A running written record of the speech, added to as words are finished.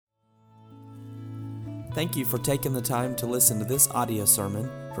Thank you for taking the time to listen to this audio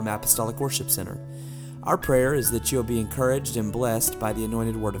sermon from Apostolic Worship Center. Our prayer is that you'll be encouraged and blessed by the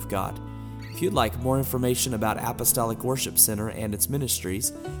anointed Word of God. If you'd like more information about Apostolic Worship Center and its ministries,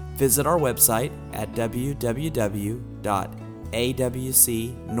 visit our website at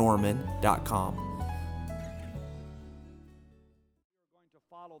www.awcnorman.com.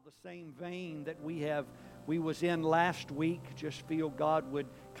 Follow the same vein that we was in last week. Just feel God would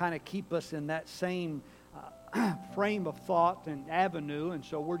kind of keep us in that same frame of thought and avenue, and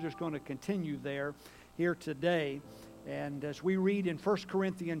so we're just going to continue there here today. And as we read in 1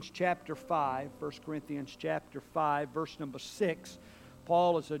 Corinthians chapter 5, verse number 6,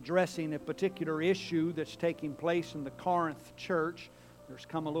 Paul is addressing a particular issue that's taking place in the Corinth church. There's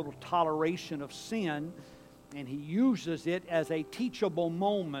come a little toleration of sin, and he uses it as a teachable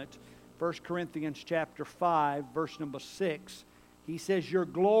moment. 1 Corinthians chapter 5, verse number 6, he says, "Your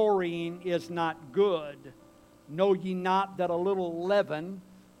glorying is not good. Know ye not that a little leaven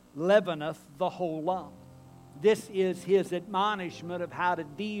leaveneth the whole lump?" This is his admonishment of how to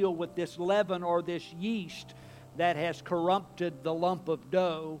deal with this leaven or this yeast that has corrupted the lump of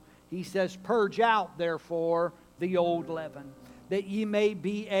dough. He says, "Purge out, therefore, the old leaven, that ye may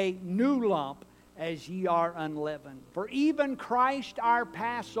be a new lump, as ye are unleavened. For even Christ our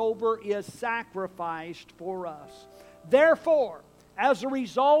Passover is sacrificed for us. Therefore, as a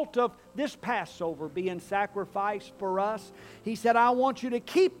result of this Passover being sacrificed for us, he said, I want you to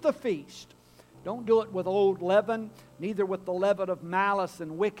keep the feast. Don't do it with old leaven, neither with the leaven of malice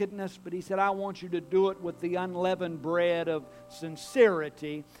and wickedness, but he said, I want you to do it with the unleavened bread of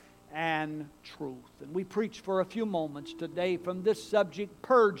sincerity and truth." And we preach for a few moments today from this subject,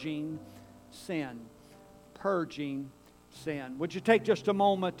 purging sin. Purging sin. Would you take just a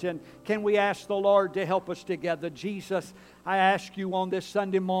moment and can we ask the Lord to help us together? Jesus, I ask you on this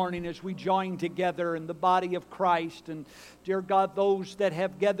Sunday morning as we join together in the body of Christ, and dear God, those that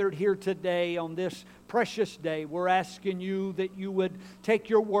have gathered here today on this precious day, we're asking you that you would take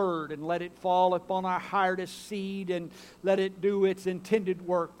your word and let it fall upon our heart as seed and let it do its intended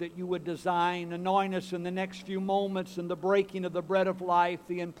work that you would design. Anoint us in the next few moments in the breaking of the bread of life,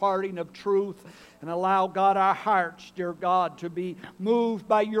 the imparting of truth, and allow, God, our hearts, dear God, to be moved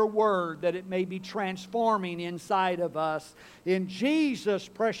by your word, that it may be transforming inside of us. In Jesus'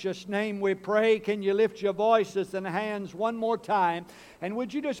 precious name we pray. Can you lift your voices and hands one more time? And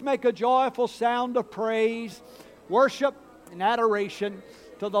would you just make a joyful sound of praise, worship, and adoration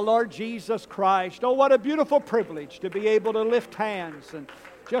to the Lord Jesus Christ? Oh, what a beautiful privilege to be able to lift hands and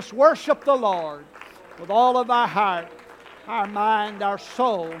just worship the Lord with all of our heart, our mind, our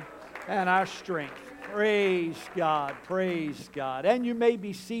soul, and our strength. Praise God, praise God. And you may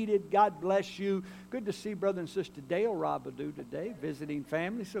be seated. God bless you. Good to see Brother and Sister Dale Robidoo today, visiting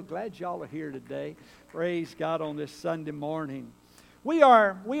family. So glad y'all are here today. Praise God on this Sunday morning. We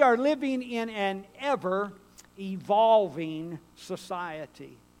are living in an ever-evolving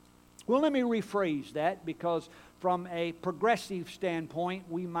society. Well, let me rephrase that, because from a progressive standpoint,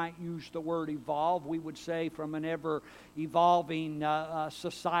 we might use the word evolve. We would say from an ever-evolving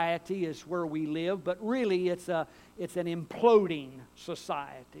society is where we live, but really it's an imploding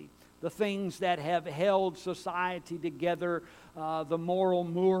society. The things that have held society together, the moral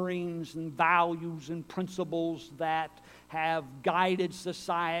moorings and values and principles that have guided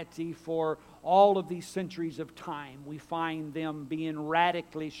society for all of these centuries of time, we find them being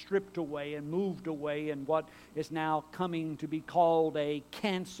radically stripped away and moved away in what is now coming to be called a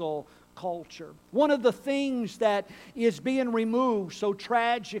cancel culture. One of the things that is being removed so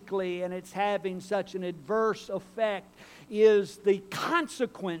tragically, and it's having such an adverse effect, is the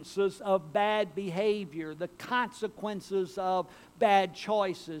consequences of bad behavior, the consequences of bad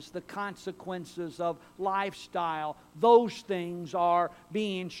choices, the consequences of lifestyle. Those things are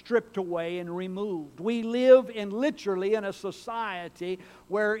being stripped away and removed. We live literally in a society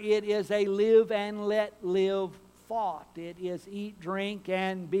where it is a live and let live thought. It is eat, drink,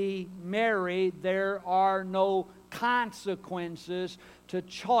 and be merry. There are no consequences to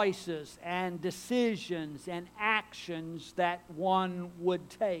choices and decisions and actions that one would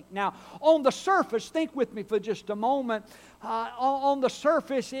take. Now, on the surface, think with me for just a moment, on the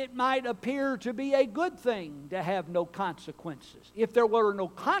surface it might appear to be a good thing to have no consequences. If there were no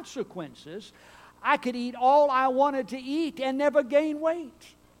consequences, I could eat all I wanted to eat and never gain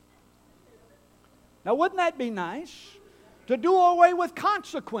weight. Now, wouldn't that be nice? To do away with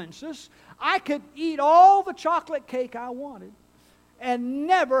consequences, I could eat all the chocolate cake I wanted and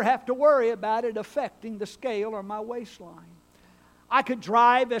never have to worry about it affecting the scale or my waistline. I could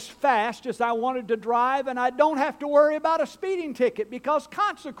drive as fast as I wanted to drive, and I don't have to worry about a speeding ticket because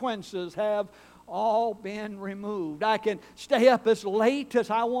consequences have all been removed. I can stay up as late as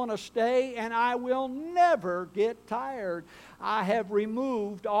I want to stay, and I will never get tired. I have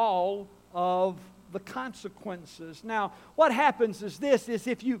removed all of the consequences. Now, what happens is this, is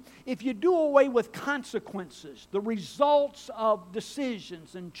if you do away with consequences, the results of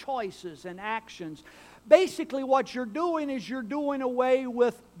decisions and choices and actions, basically what you're doing is you're doing away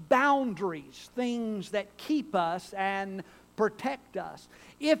with boundaries, things that keep us and protect us.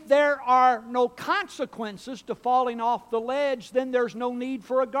 If there are no consequences to falling off the ledge, then there's no need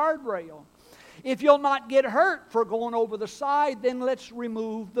for a guardrail. If you'll not get hurt for going over the side, then let's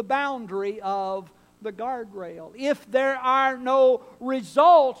remove the boundary of the guardrail. If there are no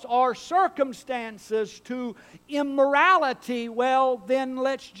results or circumstances to immorality, well, then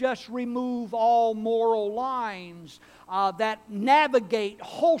let's just remove all moral lines that navigate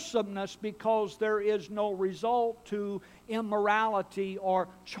wholesomeness, because there is no result to immorality or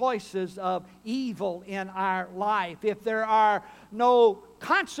choices of evil in our life. If there are no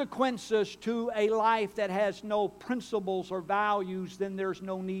consequences to a life that has no principles or values, then there's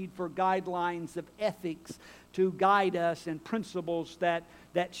no need for guidelines of ethics to guide us and principles that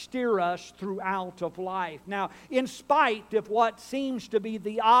steer us throughout of life. Now, in spite of what seems to be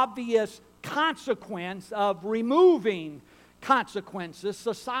the obvious consequence of removing consequences,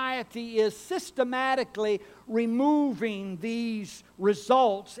 society is systematically removing these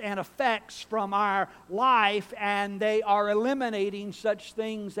results and effects from our life, and they are eliminating such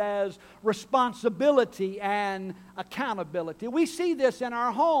things as responsibility and accountability. We see this in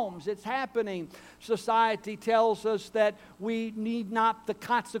our homes. It's happening. Society tells us that we need not the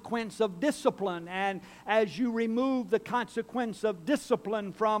consequence of discipline, and as you remove the consequence of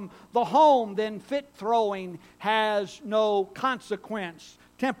discipline from the home, then fit throwing has no consequence.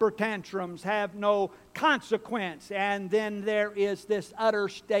 Temper tantrums have no consequence. And then there is this utter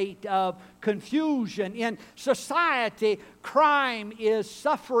state of confusion. In society, crime is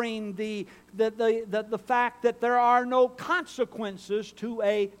suffering the fact that there are no consequences to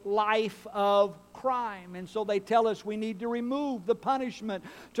a life of crime. And so they tell us we need to remove the punishment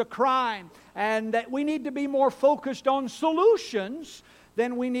to crime, and that we need to be more focused on solutions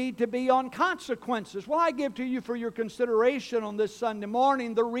than we need to be on consequences. Well, I give to you for your consideration on this Sunday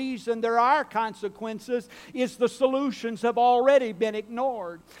morning, the reason there are consequences is the solutions have already been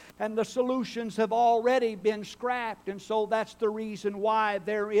ignored, and the solutions have already been scrapped, and so that's the reason why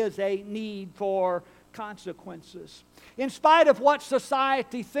there is a need for consequences. In spite of what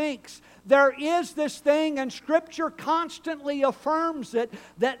society thinks, there is this thing, and Scripture constantly affirms it,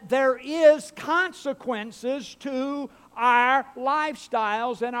 that there is consequences to our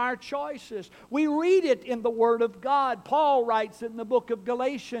lifestyles and our choices. We read it in the Word of God. Paul writes in the book of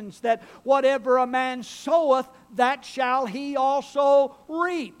Galatians that whatever a man soweth, that shall he also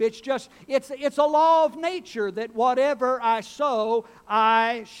reap. It's a law of nature that whatever I sow,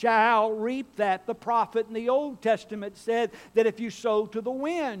 I shall reap that. The prophet in the Old Testament said that if you sow to the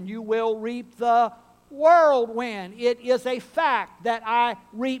wind, you will reap the whirlwind. It is a fact that I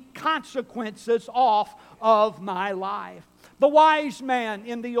reap consequences off of my life. The wise man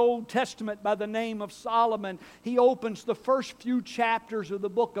in the Old Testament by the name of Solomon, he opens the first few chapters of the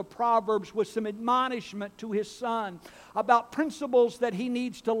book of Proverbs with some admonishment to his son about principles that he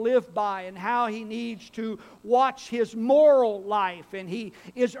needs to live by and how he needs to watch his moral life. And he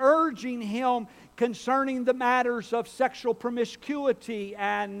is urging him concerning the matters of sexual promiscuity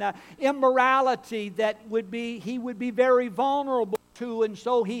and immorality that he would be very vulnerable to. And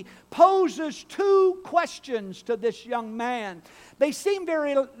so he poses two questions to this young man. They seem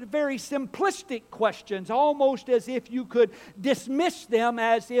very, very simplistic questions, almost as if you could dismiss them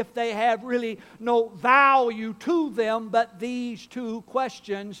as if they have really no value to them. But these two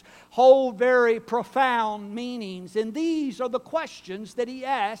questions hold very profound meanings. And these are the questions that he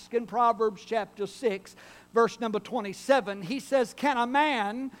asks in Proverbs chapter 6, verse number 27. He says, "Can a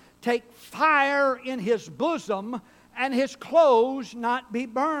man take fire in his bosom and his clothes not be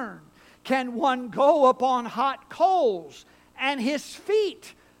burned? Can one go upon hot coals and his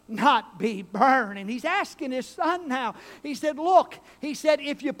feet not be burned?" And he's asking his son now. He said, look, he said,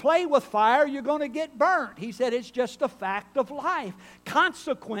 if you play with fire, you're going to get burnt. He said, it's just a fact of life.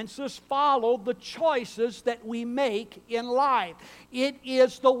 Consequences follow the choices that we make in life. It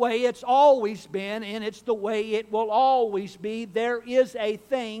is the way it's always been, and it's the way it will always be. There is a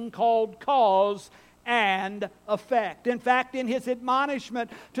thing called cause and effect. In fact, in his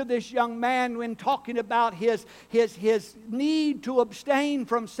admonishment to this young man, when talking about his need to abstain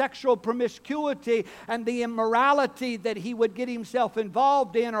from sexual promiscuity and the immorality that he would get himself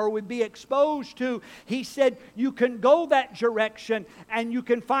involved in or would be exposed to, he said, you can go that direction and you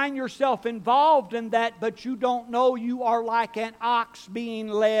can find yourself involved in that, but you don't know you are like an ox being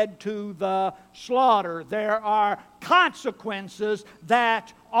led to the slaughter. There are consequences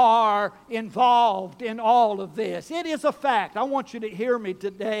that are involved in all of this. It is a fact. I want you to hear me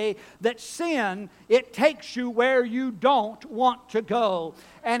today that sin, it takes you where you don't want to go,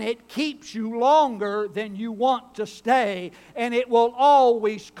 and it keeps you longer than you want to stay, and it will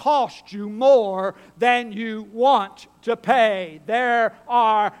always cost you more than you want to pay. There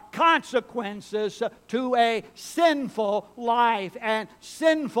are consequences to a sinful life and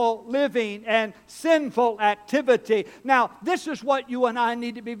sinful living and sinful activity. Now, this is what you and I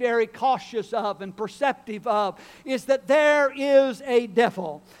need to be very cautious of and perceptive of, is that there is a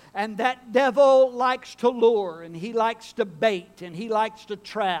devil. And that devil likes to lure, and he likes to bait, and he likes to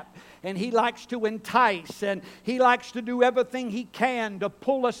trap, and he likes to entice, and he likes to do everything he can to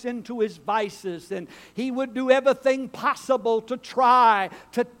pull us into his vices, and he would do everything possible to try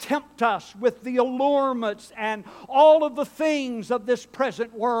to tempt us with the allurements and all of the things of this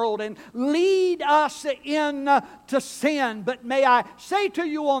present world and lead us into sin. But may I say to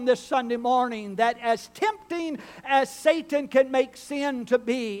you on this Sunday morning that as tempting as Satan can make sin to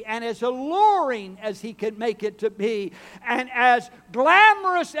be, and as alluring as he can make it to be, and as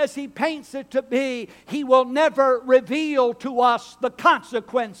glamorous as he paints it to be, he will never reveal to us the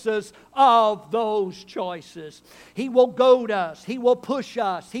consequences of those choices. He will goad us, he will push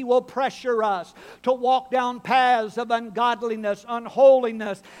us, he will pressure us to walk down paths of ungodliness,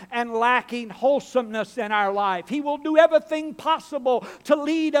 unholiness, and lacking wholesomeness in our life. He will do everything possible to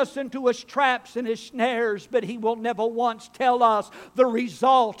lead us into his traps and his snares, but he will never once tell us the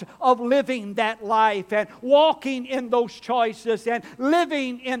result of living that life and walking in those choices and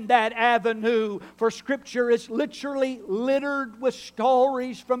living in that avenue. For Scripture is literally littered with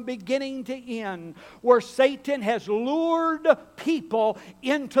stories from beginning to end where Satan has lured people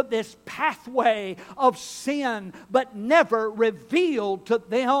into this pathway of sin but never revealed to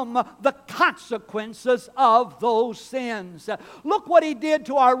them the consequences of those sins. Look what he did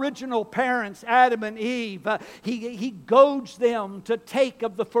to our original parents, Adam and Eve. He goads them to take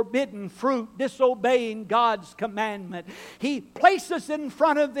of the forbidden fruit, disobeying God's commandment. He places in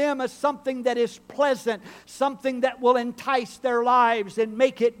front of them as something that is pleasant, something that will entice their lives and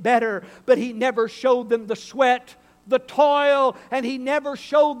make it better. But he never showed them the sweat, the toil, and he never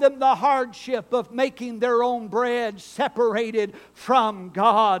showed them the hardship of making their own bread separated from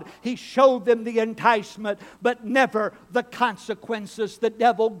God. He showed them the enticement, but never the consequences. The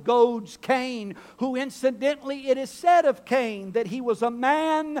devil goads Cain, who incidentally it is said of Cain that he was a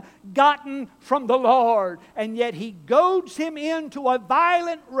man gotten from the Lord, and yet he goads him into a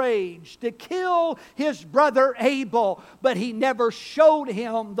violent rage to kill his brother Abel, but he never showed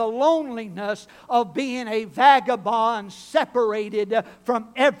him the loneliness of being a vagabond, separated from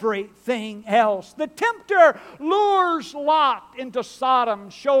everything else. The tempter lures Lot into Sodom,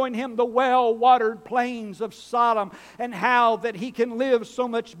 showing him the well-watered plains of Sodom and how that he can live so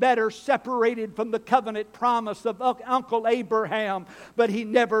much better separated from the covenant promise of Uncle Abraham. But he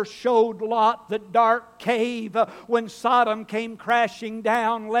never showed Lot the dark cave when Sodom came crashing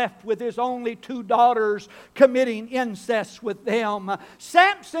down, left with his only 2 daughters committing incest with them.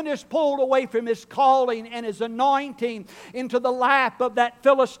 Samson is pulled away from his calling and his anointing into the lap of that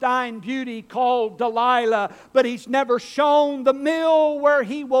Philistine beauty called Delilah, but he's never shown the mill where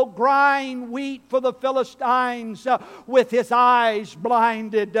he will grind wheat for the Philistines with his eyes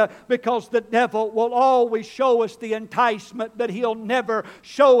blinded, because the devil will always show us the enticement, but he'll never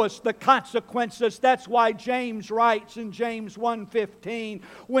show us the consequences. That's why James writes in James 1:15,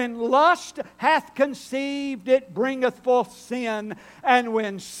 when lust hath conceived, it bringeth forth sin, and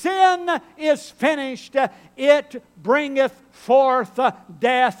when sin is finished, it bringeth forth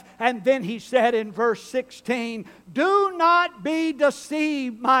death. And then he said in verse 16, do not be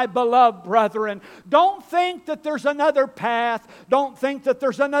deceived, my beloved brethren. Don't think that there's another path. Don't think that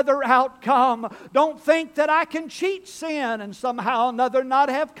there's another outcome. Don't think that I can cheat sin and somehow or another not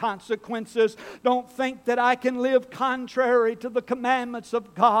have consequences. Don't think that I can live contrary to the commandments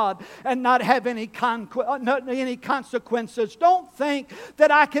of God and not have any consequences. Don't think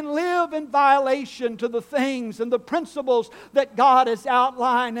that I can live in violation to the things and the principles that God has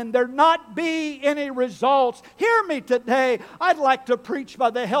outlined and there not be any results. Hear me today. I'd like to preach by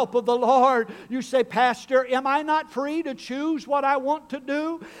the help of the Lord. You say, Pastor, am I not free to choose what I want to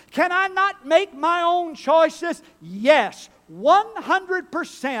do? Can I not make my own choices? Yes.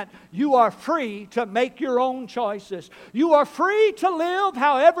 100% you are free to make your own choices. You are free to live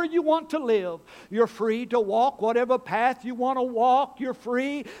however you want to live. You're free to walk whatever path you want to walk. You're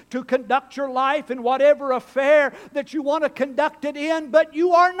free to conduct your life in whatever affair that you want to conduct it in. But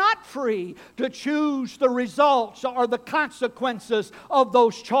you are not free to choose the results or the consequences of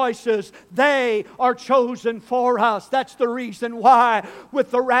those choices. They are chosen for us. That's the reason why,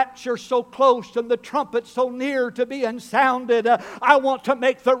 with the rapture so close and the trumpet so near to being sounded, I want to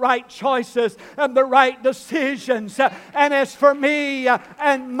make the right choices and the right decisions. And as for me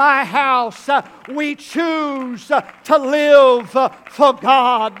and my house, we choose to live for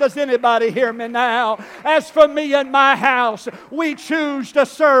God. Does anybody hear me now? As for me and my house, we choose to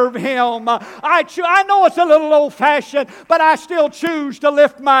serve Him. I know it's a little old-fashioned, but I still choose to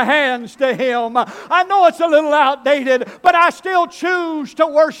lift my hands to Him. I know it's a little outdated, but I still choose to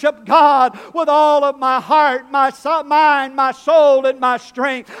worship God with all of my heart, my mind, my soul, and my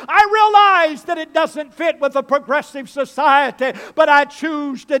strength. I realize that it doesn't fit with a progressive society, but I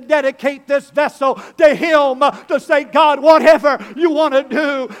choose to dedicate this vessel to Him, to say, God, whatever you want to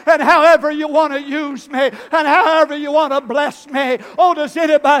do, and however you want to use me, and however you want to bless me. Oh, does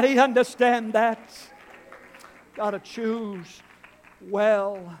anybody understand that? Got to choose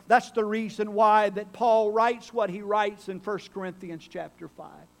well. That's the reason why that Paul writes what he writes in 1 Corinthians chapter 5.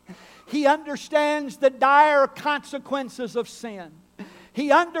 He understands the dire consequences of sin. He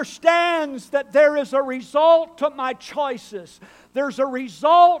understands that there is a result to my choices. There's a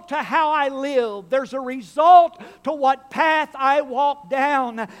result to how I live. There's a result to what path I walk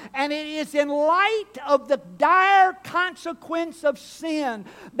down. And it is in light of the dire consequence of sin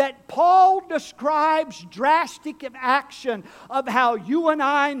that Paul describes drastic action of how you and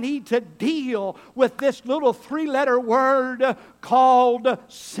I need to deal with this little three-letter word called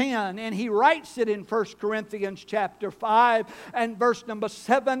sin. And he writes it in 1 Corinthians chapter 5 and verse number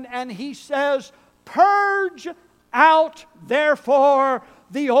 7. And he says, "Purge out therefore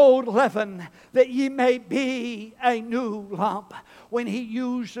the old leaven, that ye may be a new lump." When he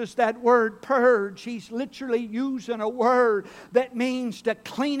uses that word purge, he's literally using a word that means to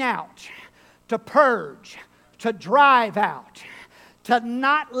clean out, to purge, to drive out, to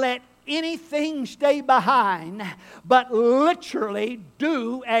not let anything stay behind, but literally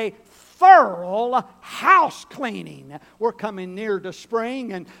do a thorough house cleaning. We're coming near to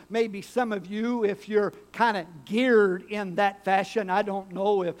spring, and maybe some of you, if you're kind of geared in that fashion, I don't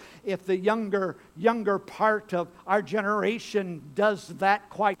know if the younger part of our generation does that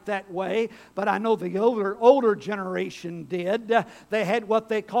quite that way, but I know the older generation did. They had what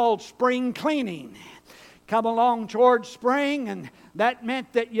they called spring cleaning. Come along towards spring, and that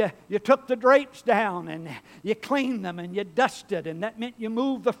meant that you took the drapes down and you cleaned them and you dusted, and that meant you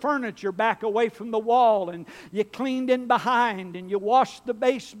moved the furniture back away from the wall, and you cleaned in behind, and you washed the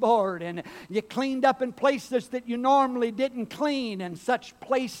baseboard, and you cleaned up in places that you normally didn't clean, and such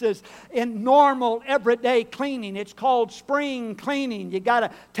places in normal everyday cleaning. It's called spring cleaning. You got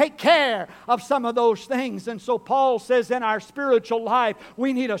to take care of some of those things. And so Paul says in our spiritual life,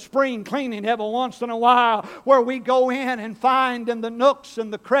 we need a spring cleaning every once in a while, where we go in and find in the nooks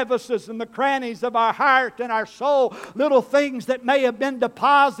and the crevices and the crannies of our heart and our soul little things that may have been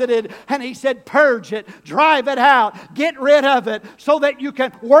deposited. And he said, purge it, drive it out, get rid of it, so that you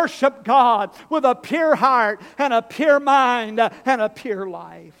can worship God with a pure heart and a pure mind and a pure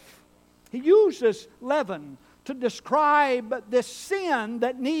life. He uses leaven to describe this sin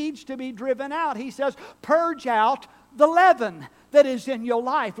that needs to be driven out. He says, purge out the leaven that is in your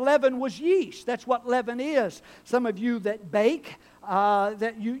life. Leaven was yeast. That's what leaven is. Some of you that bake,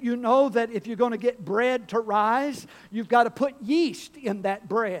 that you know that if you're going to get bread to rise, you've got to put yeast in that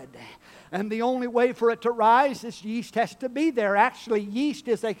bread. And the only way for it to rise is yeast has to be there. Actually, yeast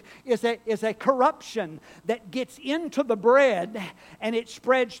is a corruption that gets into the bread, and it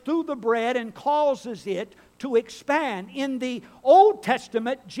spreads through the bread and causes it to expand. In the Old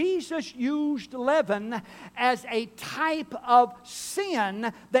Testament, Jesus used leaven as a type of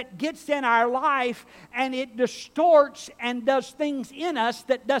sin that gets in our life, and it distorts and does things in us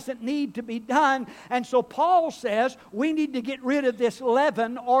that doesn't need to be done. And so Paul says we need to get rid of this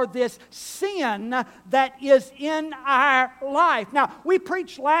leaven or this sin that is in our life. Now, we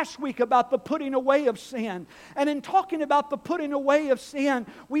preached last week about the putting away of sin. And in talking about the putting away of sin,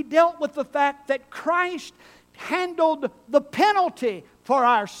 we dealt with the fact that Christ handled the penalty for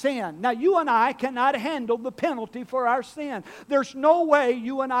our sin. Now, you and I cannot handle the penalty for our sin. There's no way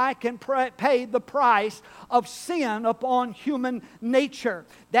you and I can pay the price of sin upon human nature.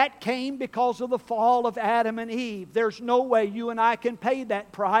 That came because of the fall of Adam and Eve. There's no way you and I can pay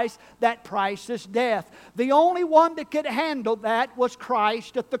that price. That price is death. The only one that could handle that was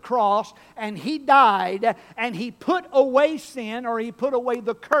Christ at the cross, and He died, and He put away sin, or He put away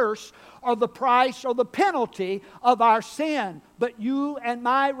the curse, or the price, or the penalty of our sin. But you and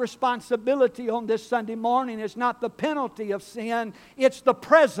my responsibility on this Sunday morning is not the penalty of sin, it's the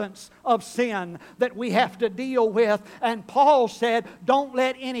presence of sin that we have to deal with. And Paul said, don't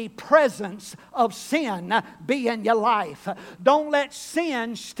let any presence of sin be in your life. Don't let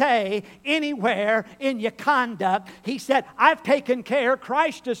sin stay anywhere in your conduct. He said, I've taken care,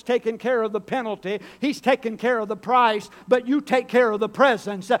 Christ has taken care of the penalty, He's taken care of the price, but you take care of the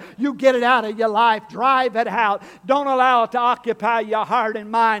presence. You get it out of your life, drive it out. Don't allow it to occupy your heart and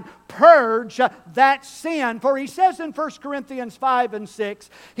mind. Purge that sin. For he says in 1 Corinthians 5 and 6,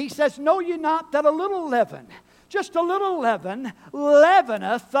 he says, know ye not that a little leaven, just a little leaven,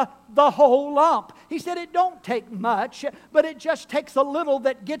 leaveneth the whole lump. He said it don't take much, but it just takes a little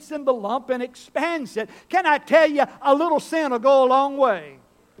that gets in the lump and expands it. Can I tell you, a little sin will go a long way.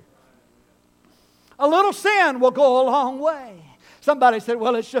 A little sin will go a long way. Somebody said,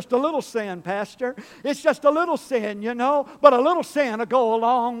 well, it's just a little sin, Pastor. It's just a little sin, you know. But a little sin will go a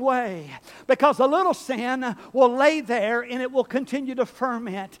long way. Because a little sin will lay there and it will continue to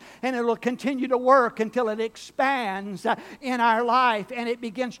ferment. And it will continue to work until it expands in our life. And it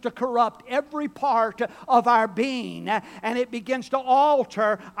begins to corrupt every part of our being. And it begins to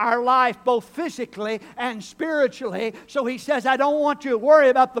alter our life both physically and spiritually. So he says, I don't want you to worry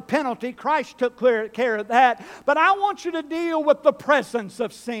about the penalty. Christ took care of that. But I want you to deal with the presence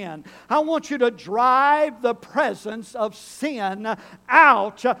of sin. I want you to drive the presence of sin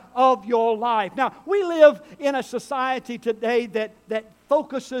out of your life. Now, we live in a society today that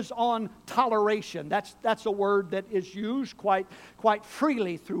focuses on toleration. That's a word that is used quite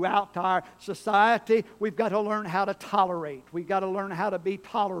freely throughout our society. We've got to learn how to tolerate. We've got to learn how to be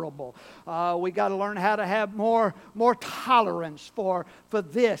tolerable. We've got to learn how to have more tolerance for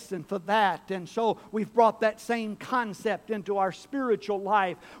this and for that. And so we've brought that same concept into our spiritual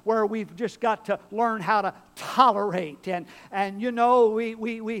life, where we've just got to learn how to tolerate. And you know,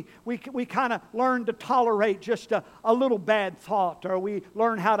 we kind of learn to tolerate just a little bad thought, or we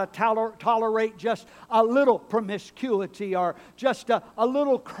learn how to tolerate just a little promiscuity, or just a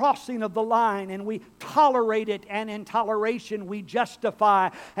little crossing of the line, and we tolerate it, and in toleration we justify,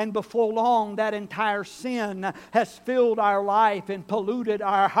 and before long that entire sin has filled our life and polluted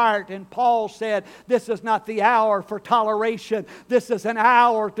our heart. And Paul said, this is not the hour for toleration. This is an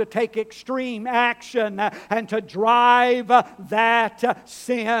hour to take extreme action and to drive that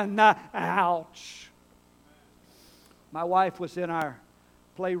sin out. My wife was in our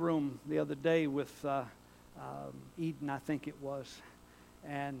playroom the other day with Eden, I think it was.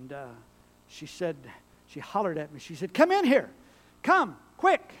 And she hollered at me. She said, come in here. Come,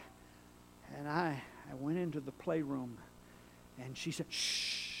 quick. And I went into the playroom, and she said,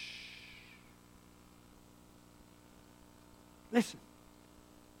 shh. Listen.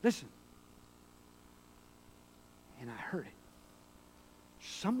 And I heard it.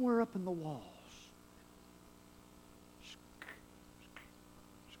 Somewhere up in the walls.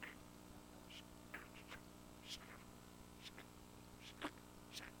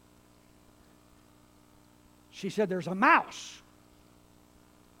 She said, there's a mouse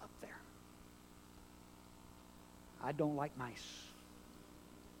up there. I don't like mice.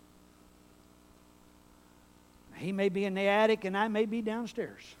 He may be in the attic and I may be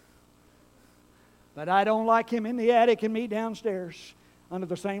downstairs. But I don't like him in the attic and me downstairs under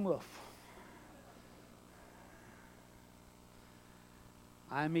the same roof.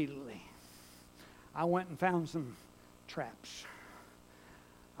 I went and found some traps.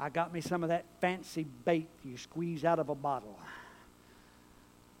 I got me some of that fancy bait you squeeze out of a bottle.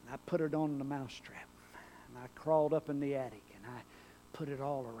 And I put it on the mouse trap. And I crawled up in the attic and I put it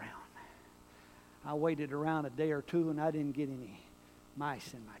all around. I waited around a day or two and I didn't get any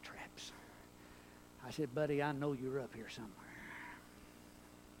mice in my traps. I said, buddy, I know you're up here somewhere.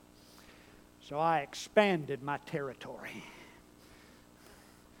 So I expanded my territory.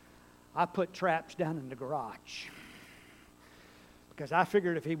 I put traps down in the garage. Because I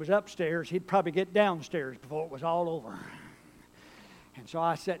figured if he was upstairs, he'd probably get downstairs before it was all over. And so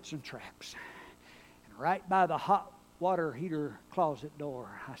I set some traps. And right by the hot water heater closet door,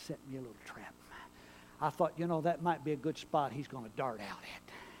 I set me a little trap. I thought, that might be a good spot he's going to dart out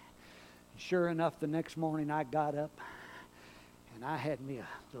at. And sure enough, the next morning I got up And I had me a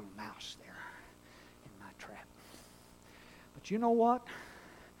little mouse there in my trap. But you know what?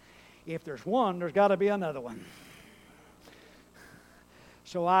 If there's one, there's got to be another one.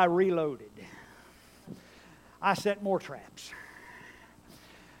 So I reloaded. I set more traps.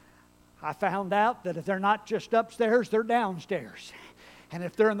 I found out that if they're not just upstairs, they're downstairs. And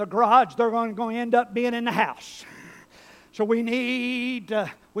if they're in the garage, they're going to end up being in the house. So we need to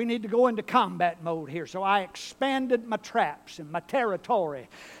go into combat mode here. So I expanded my traps and my territory.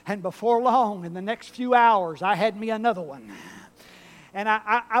 And before long, in the next few hours, I had me another one. And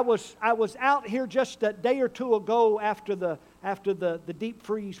I was out here just a day or two ago after the deep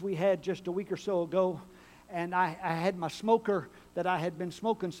freeze we had just a week or so ago. And I had my smoker that I had been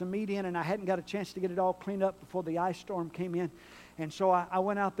smoking some meat in, and I hadn't got a chance to get it all cleaned up before the ice storm came in. And so I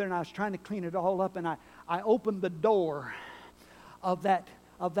went out there and I was trying to clean it all up, and I opened the door of that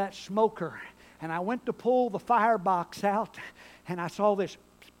smoker, and I went to pull the firebox out, and I saw this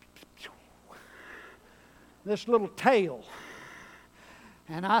little tail.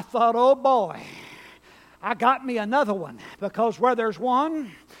 And I thought, oh boy, I got me another one, because where there's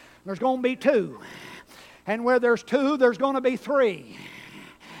one, there's going to be two. And where there's two, there's going to be three.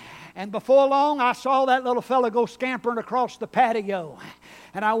 And before long, I saw that little fella go scampering across the patio.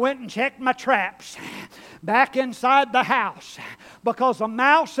 And I went and checked my traps back inside the house, because a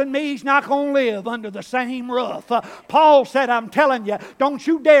mouse and me's not going to live under the same roof. Paul said, I'm telling you, don't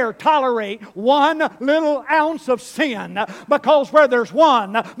you dare tolerate one little ounce of sin, because where there's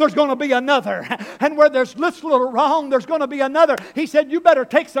one, there's going to be another. And where there's this little wrong, there's going to be another. He said, you better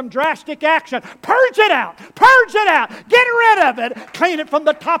take some drastic action. Purge it out. Purge it out. Get rid of it. Clean it from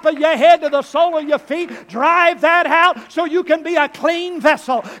the top of your head to the sole of your feet. Drive that out so you can be a clean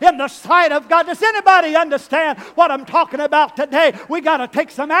vessel in the sight of God. Does anybody understand what I'm talking about today? We got to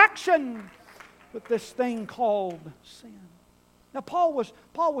take some action with this thing called sin. Now, Paul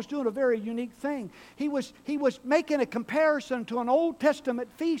was doing a very unique thing. He was making a comparison to an Old Testament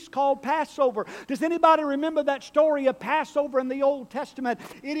feast called Passover. Does anybody remember that story of Passover in the Old Testament?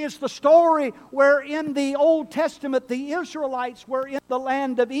 It is the story where in the Old Testament the Israelites were in the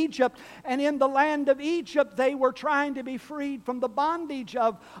land of Egypt, and in the land of Egypt they were trying to be freed from the bondage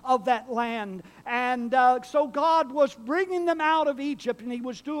of that land. And so God was bringing them out of Egypt, and He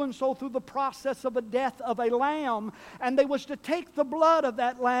was doing so through the process of a death of a lamb. And they was to take the blood of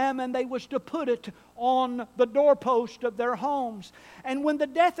that lamb, and they was to put it on the doorpost of their homes. And when the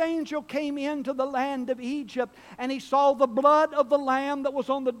death angel came into the land of Egypt and he saw the blood of the lamb that was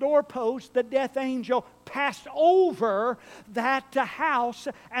on the doorpost, the death angel passed over that house,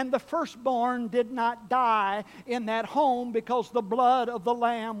 and the firstborn did not die in that home because the blood of the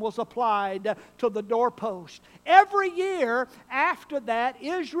lamb was applied to the doorpost. Every year after that,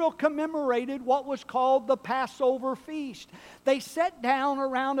 Israel commemorated what was called the Passover feast. They sat down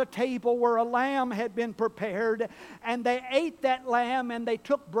around a table where a lamb had been prepared, and they ate that lamb, and they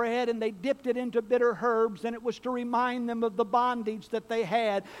took bread and they dipped it into bitter herbs, and it was to remind them of the bondage that they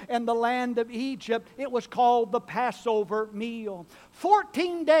had in the land of Egypt. It was called the Passover meal.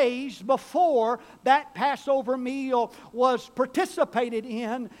 14 days before that Passover meal was participated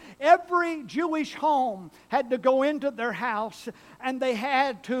in, every Jewish home had to go into their house, and they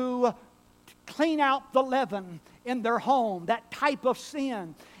had to clean out the leaven in their home, that type of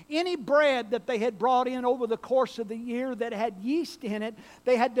sin. Any bread that they had brought in over the course of the year that had yeast in it,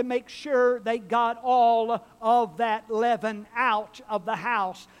 they had to make sure they got all of that leaven out of the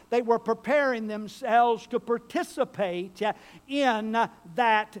house. They were preparing themselves to participate in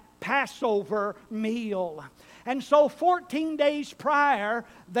that Passover meal. And so 14 days prior,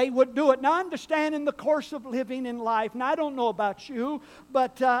 they would do it. Now, understand, in the course of living in life, and I don't know about you,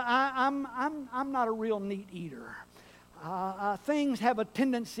 but I'm not a real neat eater. Things have a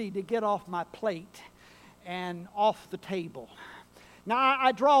tendency to get off my plate and off the table. Now,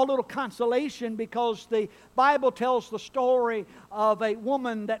 I draw a little consolation because the Bible tells the story of a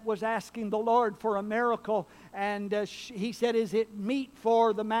woman that was asking the Lord for a miracle, and he said, is it meet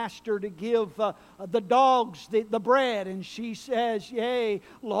for the master to give the dogs the bread? And she says, yea,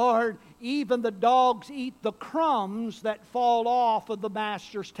 Lord, even the dogs eat the crumbs that fall off of the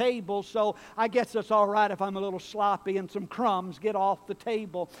master's table, so I guess it's all right if I'm a little sloppy and some crumbs get off the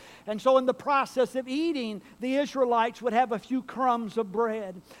table. And so in the process of eating, the Israelites would have a few crumbs of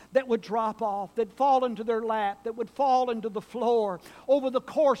bread that would drop off, that fall into their lap, that would fall into the floor over the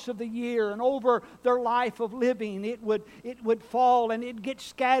course of the year and over their life of living, it would fall and it'd get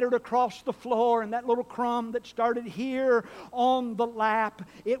scattered across the floor, and that little crumb that started here on the lap,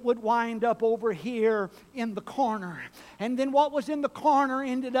 it would wind up over here in the corner. And then what was in the corner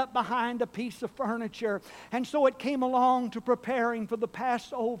ended up behind a piece of furniture. And so it came along to preparing for the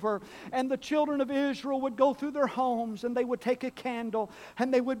Passover. And the children of Israel would go through their homes, and they would take a candle,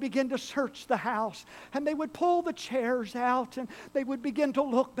 and they would begin to search the house. And they would pull the chairs out, and they would begin to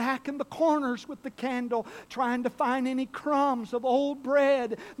look back in the corners with the candle, trying to find any crumbs of old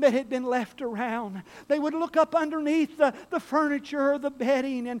bread that had been left around. They would look up underneath the furniture or the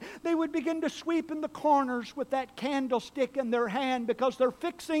bedding, and they would begin to sweep in the corners with that candlestick in their hand, because they're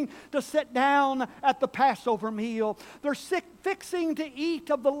fixing to sit down at the Passover meal. They're fixing to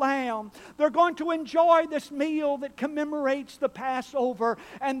eat of the lamb. They're going to enjoy this meal that commemorates the Passover,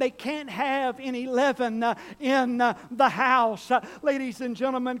 and they can't have any leaven in the house. Ladies and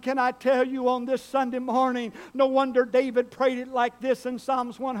gentlemen, can I tell you on this Sunday morning, no wonder David prayed it like this in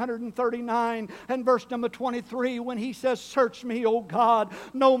Psalms 139 and verse number 23, when he says, "Search me, O God,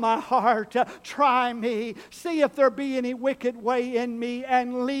 know my heart, try me, see if there be any wicked way in me,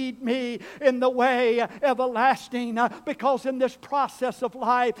 and lead me in the way everlasting." Because in this process of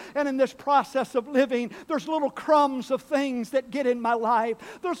life and in this process of living, there's little crumbs of things that get in my life.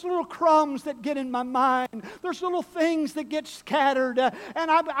 There's little crumbs that get in my mind. There's little things that get scattered. And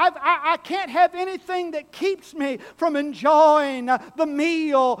I can't have anything that keeps me from enjoying the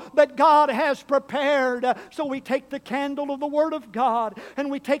meal that God has prepared. So we take the candle of the Word of God,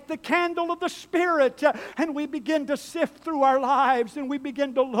 and we take the candle of the Spirit, and we begin to sift through our lives, and we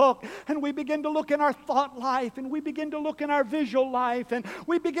begin to look, and we begin to look in our thought life, and we begin to look in our visual life, and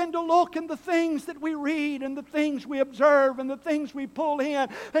we begin to look in the things that we read, and the things we observe, and the things we pull in,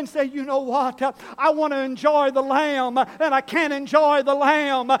 and say, you know what, I want to enjoy the Lamb, and I can't enjoy the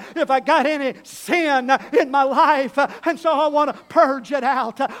Lamb if I got any sin in my life, and so I want to purge it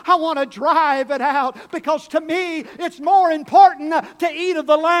out. I want to drive it out, because to me it's more important to eat of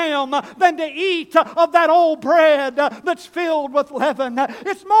the Lamb than to eat of that old bread that's filled with leaven.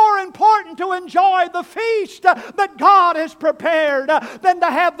 It's more important to enjoy the feast that God has prepared than to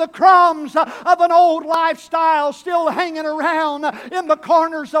have the crumbs of an old lifestyle still hanging around in the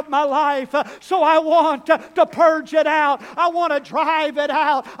corners of my life. So I want to purge it out. I want to drive it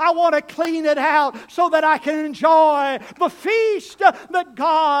out. I want to clean it out so that I can enjoy the feast that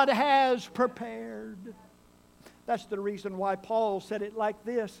God has prepared. That's the reason why Paul said it like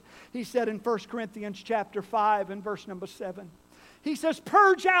this. He said in 1 Corinthians chapter 5 and verse number 7. He says,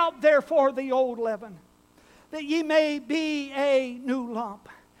 "Purge out therefore the old leaven, that ye may be a new lump,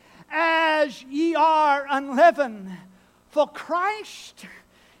 as ye are unleavened. For Christ,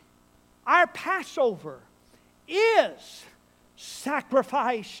 our Passover, is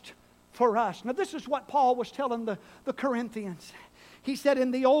sacrificed for us." Now this is what Paul was telling the Corinthians. He said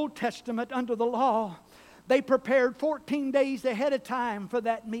in the Old Testament under the law, they prepared 14 days ahead of time for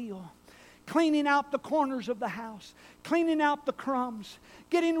that meal, cleaning out the corners of the house, cleaning out the crumbs,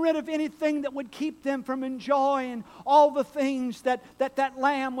 getting rid of anything that would keep them from enjoying all the things that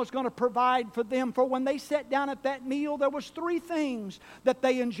lamb was going to provide for them. For when they sat down at that meal, there was 3 things that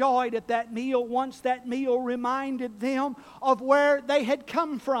they enjoyed at that meal. Once that meal reminded them of where they had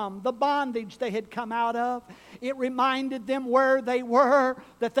come from, the bondage they had come out of. It reminded them where they were,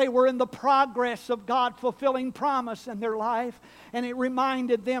 that they were in the progress of God fulfilling promise in their life. And it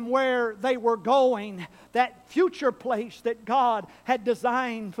reminded them where they were going, that future place that God had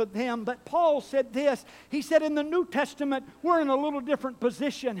designed for them. But Paul said this. He said in the New Testament, we're in a little different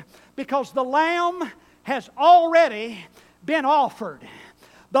position, because the Lamb has already been offered.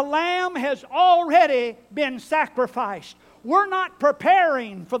 The Lamb has already been sacrificed. We're not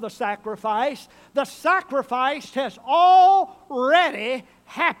preparing for the sacrifice. The sacrifice has already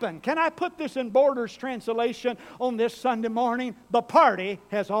happened. Can I put this in Borders translation on this Sunday morning? The party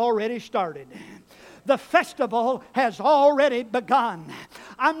has already started. The festival has already begun.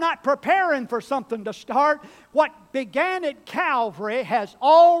 I'm not preparing for something to start. What began at Calvary has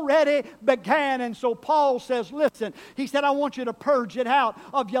already began. And so Paul says, listen, he said, I want you to purge it out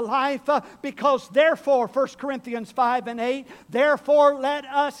of your life, because therefore, 1 Corinthians 5 and 8, therefore let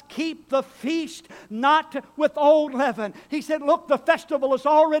us keep the feast not with old leaven. He said, look, the festival has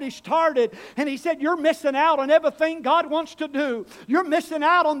already started. And he said, you're missing out on everything God wants to do. You're missing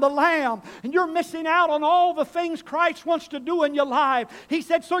out on the Lamb. And you're missing out on all the things Christ wants to do in your life. He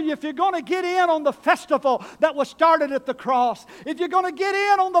said, so if you're going to get in on the festival that was started at the cross, if you're going to get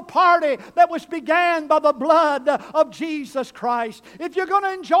in on the party that was began by the blood of Jesus Christ, if you're going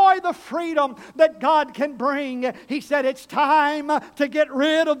to enjoy the freedom that God can bring, He said it's time to get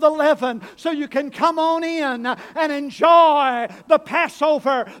rid of the leaven so you can come on in and enjoy the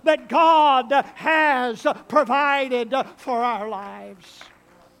Passover that God has provided for our lives.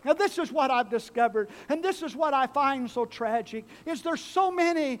 Now this is what I've discovered, and this is what I find so tragic, is there's so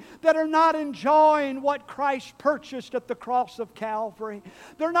many that are not enjoying what Christ purchased at the cross of Calvary.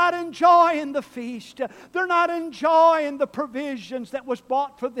 They're not enjoying the feast. They're not enjoying the provisions that was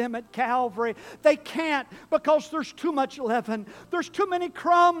bought for them at Calvary. They can't because there's too much leaven. There's too many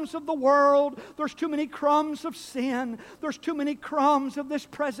crumbs of the world. There's too many crumbs of sin. There's too many crumbs of this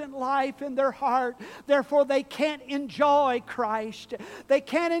present life in their heart. Therefore, they can't enjoy Christ. They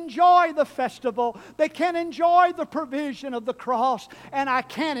can't enjoy the festival. They can't enjoy the provision of the cross. And I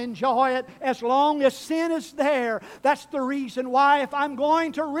can't enjoy it as long as sin is there. That's the reason why if I'm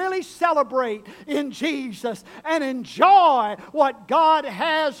going to really celebrate in Jesus and enjoy what God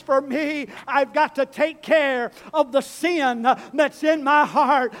has for me, I've got to take care of the sin that's in my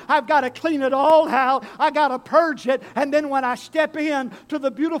heart. I've got to clean it all out. I've got to purge it. And then when I step in to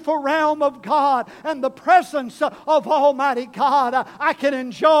the beautiful realm of God and the presence of Almighty God, I can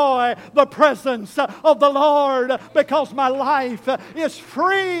enjoy the presence of the Lord because my life is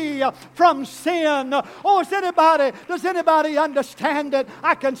free from sin. Oh, does anybody understand it?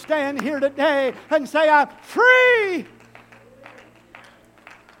 I can stand here today and say I'm free.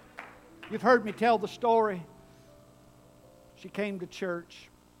 You've heard me tell the story. She came to church.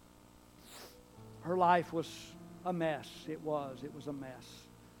 Her life was a mess. It was a mess.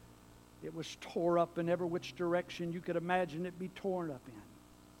 It was tore up in every which direction you could imagine it be torn up in.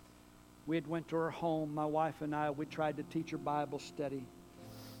 We had went to her home, my wife and I, we tried to teach her Bible study.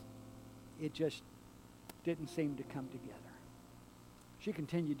 It just didn't seem to come together. She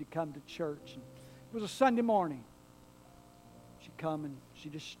continued to come to church. And it was a Sunday morning. She'd come and she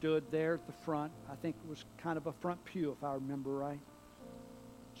just stood there at the front. I think it was kind of a front pew, if I remember right.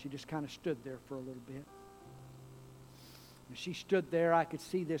 She just kind of stood there for a little bit. As she stood there, I could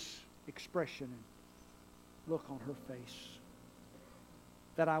see this expression and look on her face.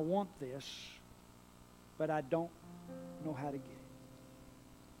 That I want this, but I don't know how to get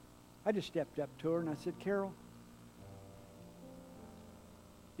it. I just stepped up to her and I said, Carol,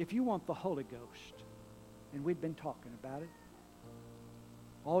 if you want the Holy Ghost, and we'd been talking about it,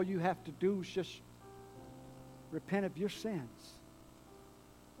 all you have to do is just repent of your sins.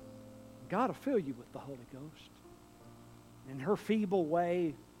 God will fill you with the Holy Ghost. In her feeble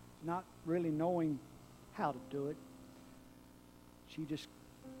way, not really knowing how to do it, she just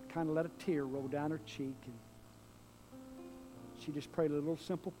kind of let a tear roll down her cheek, and she just prayed a little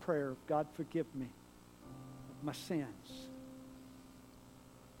simple prayer of God, forgive me of my sins. And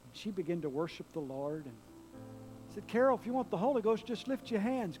she began to worship the Lord and said, Carol, if you want the Holy Ghost, just lift your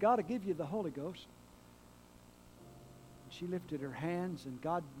hands. God will give you the Holy Ghost. And she lifted her hands, and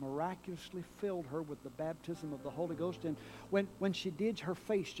God miraculously filled her with the baptism of the Holy Ghost. And when she did, her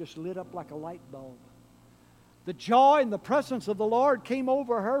face just lit up like a light bulb. The joy and the presence of the Lord came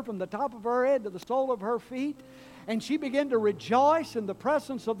over her from the top of her head to the sole of her feet. And she began to rejoice in the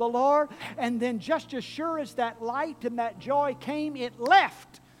presence of the Lord. And then just as sure as that light and that joy came, it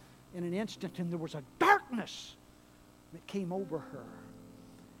left in an instant. And there was a darkness that came over her.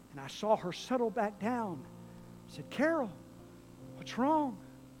 And I saw her settle back down. I said, Carol, what's wrong?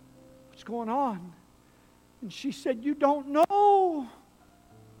 What's going on? And she said, you don't know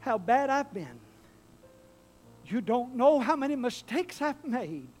how bad I've been. You don't know how many mistakes I've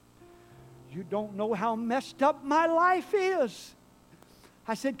made. You don't know how messed up my life is.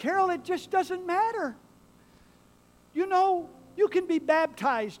 I said, Carol, it just doesn't matter. You know, you can be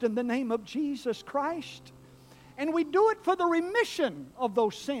baptized in the name of Jesus Christ. And we do it for the remission of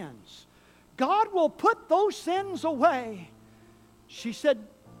those sins. God will put those sins away. She said,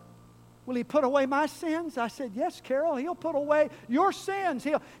 will He put away my sins? I said, yes, Carol, He'll put away your sins.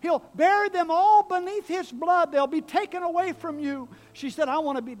 He'll bury them all beneath His blood. They'll be taken away from you. She said, I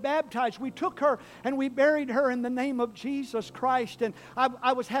want to be baptized. We took her and we buried her in the name of Jesus Christ. And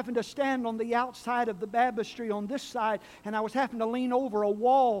I was having to stand on the outside of the baptistry on this side, and I was having to lean over a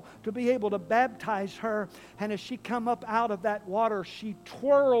wall to be able to baptize her. And as she come up out of that water, she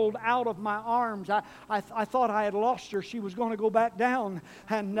twirled out of my arms. I thought I had lost her. She was going to go back down.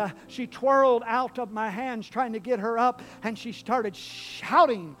 And she twirled out of my hands trying to get her up, and she started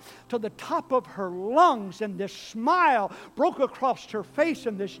shouting to the top of her lungs, and this smile broke across her face,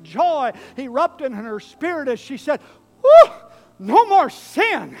 and this joy erupted in her spirit as she said, "Woo! No more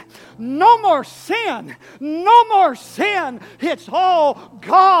sin. No more sin. No more sin. It's all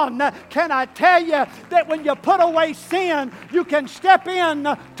gone. Can I tell you that when you put away sin, you can step in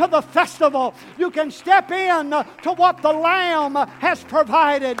to the festival. You can step in to what the Lamb has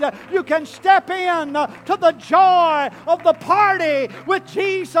provided. You can step in to the joy of the party with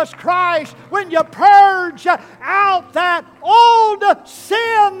Jesus Christ. When you purge out that old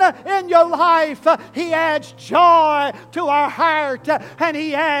sin in your life, He adds joy to our heart, and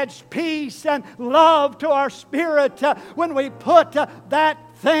He adds peace and love to our spirit when we put that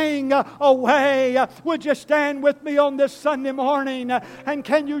thing away. Would you stand with me on this Sunday morning? And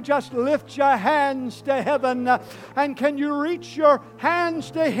can you just lift your hands to heaven? And can you reach your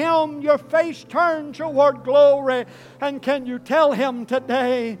hands to Him, your face turned toward glory? And can you tell Him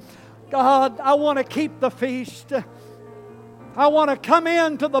today, God, I want to keep the feast. I want to come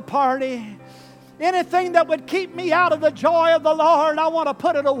into the party. Anything that would keep me out of the joy of the Lord, I want to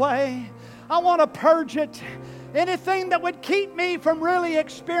put it away. I want to purge it. Anything that would keep me from really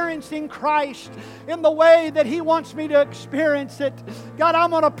experiencing Christ in the way that He wants me to experience it, God, I'm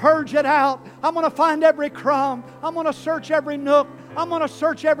going to purge it out. I'm going to find every crumb. I'm going to search every nook. I'm going to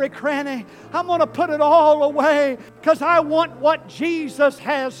search every cranny. I'm going to put it all away because I want what Jesus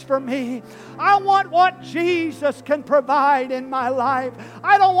has for me. I want what Jesus can provide in my life.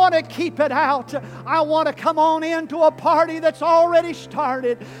 I don't want to keep it out. I want to come on into a party that's already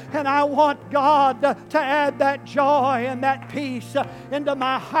started, and I want God to add that joy and that peace into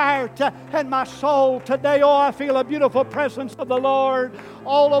my heart and my soul today. Oh, I feel a beautiful presence of the Lord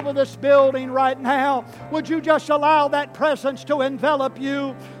all over this building right now. Would you just allow that presence to envelop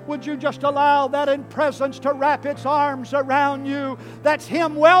you? Would you just allow that presence to wrap its arms around you? That's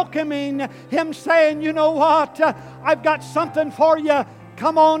Him welcoming, Him saying, you know what? I've got something for you.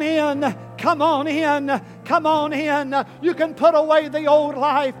 Come on in. Come on in. Come on in. You can put away the old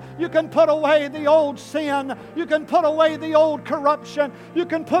life. You can put away the old sin. You can put away the old corruption. You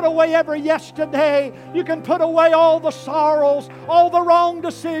can put away every yesterday. You can put away all the sorrows, all the wrong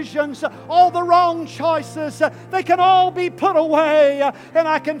decisions, all the wrong choices. They can all be put away, and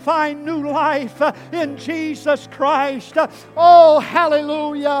I can find new life in Jesus Christ. Oh,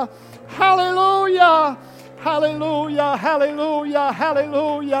 hallelujah. Hallelujah. Hallelujah, hallelujah,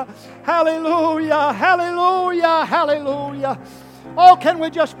 hallelujah, hallelujah, hallelujah, hallelujah. Oh, can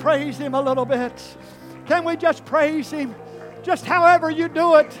we just praise Him a little bit? Can we just praise Him? Just however you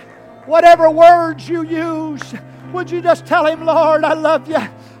do it, whatever words you use, would you just tell Him, Lord, I love you.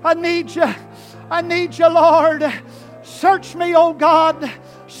 I need you. I need you, Lord. Search me, oh God.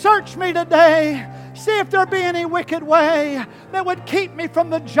 Search me today. See if there be any wicked way that would keep me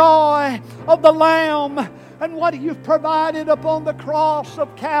from the joy of the Lamb and what You've provided upon the cross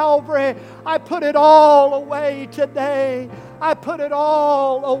of Calvary. I put it all away today. I put it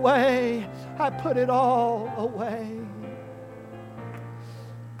all away. I put it all away.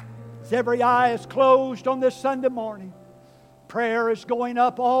 As every eye is closed on this Sunday morning, prayer is going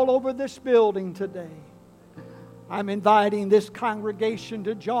up all over this building today. I'm inviting this congregation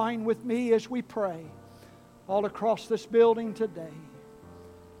to join with me as we pray all across this building today.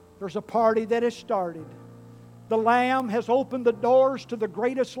 There's a party that has started. The Lamb has opened the doors to the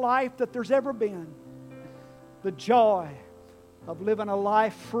greatest life that there's ever been. The joy of living a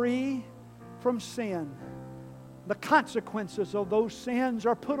life free from sin. The consequences of those sins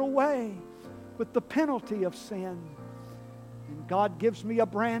are put away with the penalty of sin. And God gives me a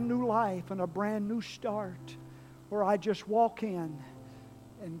brand new life and a brand new start, where I just walk in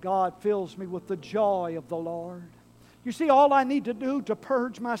and God fills me with the joy of the Lord. You see, all I need to do to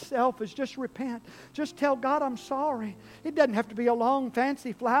purge myself is just repent. Just tell God I'm sorry. It doesn't have to be a long,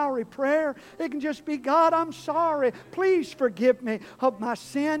 fancy, flowery prayer. It can just be, God, I'm sorry. Please forgive me of my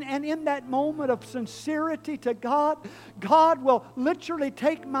sin. And in that moment of sincerity to God, God will literally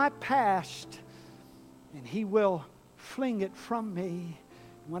take my past and He will fling it from me.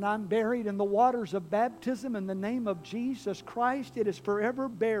 When I'm buried in the waters of baptism in the name of Jesus Christ, it is forever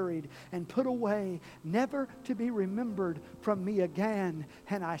buried and put away, never to be remembered from me again.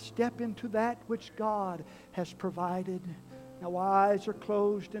 And I step into that which God has provided. Now eyes are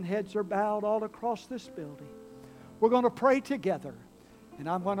closed and heads are bowed all across this building. We're going to pray together, and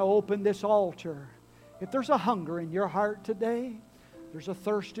I'm going to open this altar. If there's a hunger in your heart today, there's a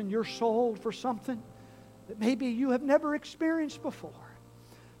thirst in your soul for something that maybe you have never experienced before,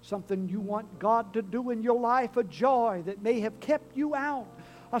 something you want God to do in your life, a joy that may have kept you out,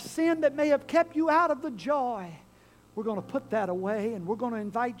 a sin that may have kept you out of the joy, we're going to put that away, and we're going to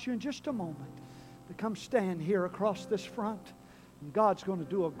invite you in just a moment to come stand here across this front. And God's going to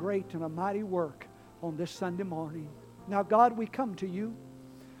do a great and a mighty work on this Sunday morning. Now, God, we come to you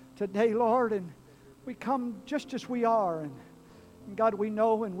today, Lord, and we come just as we are. And God, we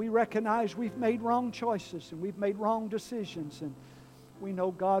know and we recognize we've made wrong choices and we've made wrong decisions. And we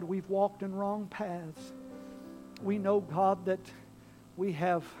know, God, we've walked in wrong paths. We know, God, that we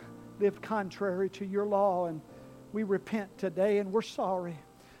have lived contrary to your law, and we repent today and we're sorry.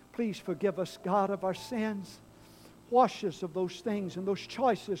 Please forgive us, God, of our sins. Wash us of those things and those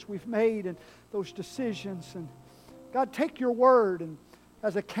choices we've made and those decisions. And God, take your word and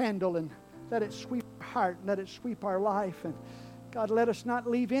as a candle and let it sweep our heart and let it sweep our life. And God, let us not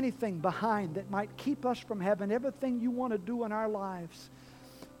leave anything behind that might keep us from having everything you want to do in our lives.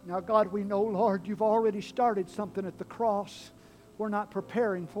 Now, God, we know, Lord, you've already started something at the cross. We're not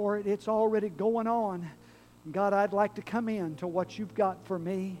preparing for it. It's already going on. And God, I'd like to come in to what you've got for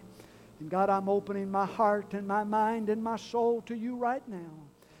me. And God, I'm opening my heart and my mind and my soul to you right now.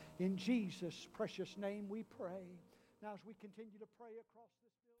 In Jesus' precious name we pray. Now, as we continue to pray across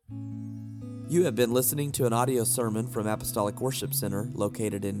this building. You have been listening to an audio sermon from Apostolic Worship Center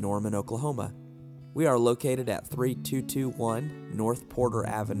located in Norman, Oklahoma. We are located at 3221 North Porter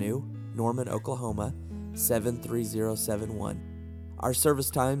Avenue, Norman, Oklahoma, 73071. Our service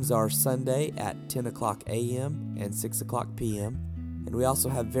times are Sunday at 10 o'clock a.m. and 6 o'clock p.m., and we also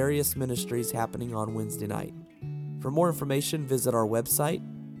have various ministries happening on Wednesday night. For more information, visit our website,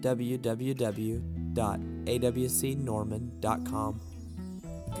 www.awcnorman.com.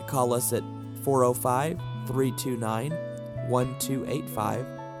 You can call us at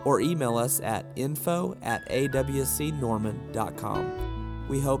 405-329-1285 or email us at info@awcnorman.com.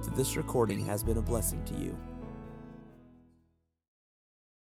 We hope that this recording has been a blessing to you.